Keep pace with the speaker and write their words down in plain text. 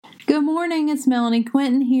Good morning, it's Melanie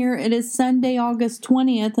Quinton here. It is Sunday, August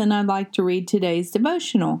 20th, and I'd like to read today's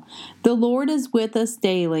devotional. The Lord is with us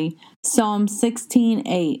daily. Psalm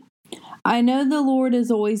 16:8. I know the Lord is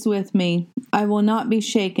always with me. I will not be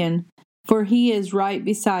shaken, for he is right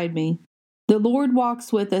beside me. The Lord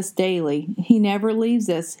walks with us daily. He never leaves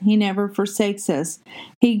us. He never forsakes us.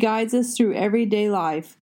 He guides us through everyday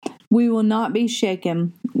life. We will not be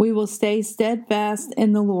shaken. We will stay steadfast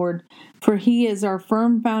in the Lord, for he is our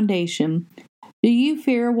firm foundation. Do you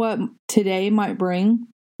fear what today might bring?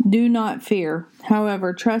 Do not fear.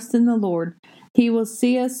 However, trust in the Lord. He will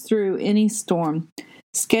see us through any storm.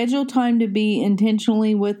 Schedule time to be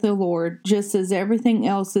intentionally with the Lord, just as everything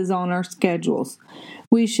else is on our schedules.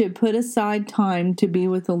 We should put aside time to be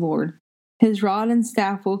with the Lord. His rod and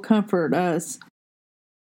staff will comfort us.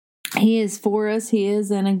 He is for us, he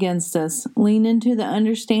isn't against us. Lean into the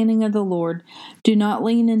understanding of the Lord. Do not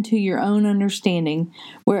lean into your own understanding,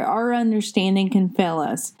 where our understanding can fail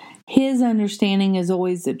us. His understanding is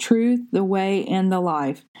always the truth, the way, and the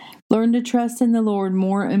life. Learn to trust in the Lord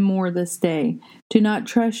more and more this day. Do not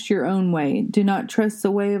trust your own way. Do not trust the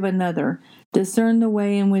way of another. Discern the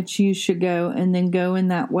way in which you should go, and then go in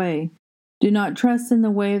that way. Do not trust in the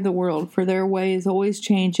way of the world, for their way is always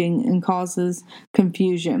changing and causes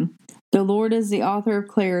confusion. The Lord is the author of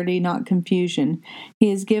clarity, not confusion. He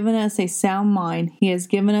has given us a sound mind. He has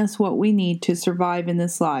given us what we need to survive in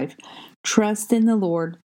this life. Trust in the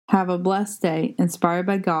Lord. Have a blessed day, inspired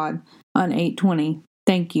by God on 8/20.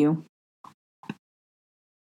 Thank you.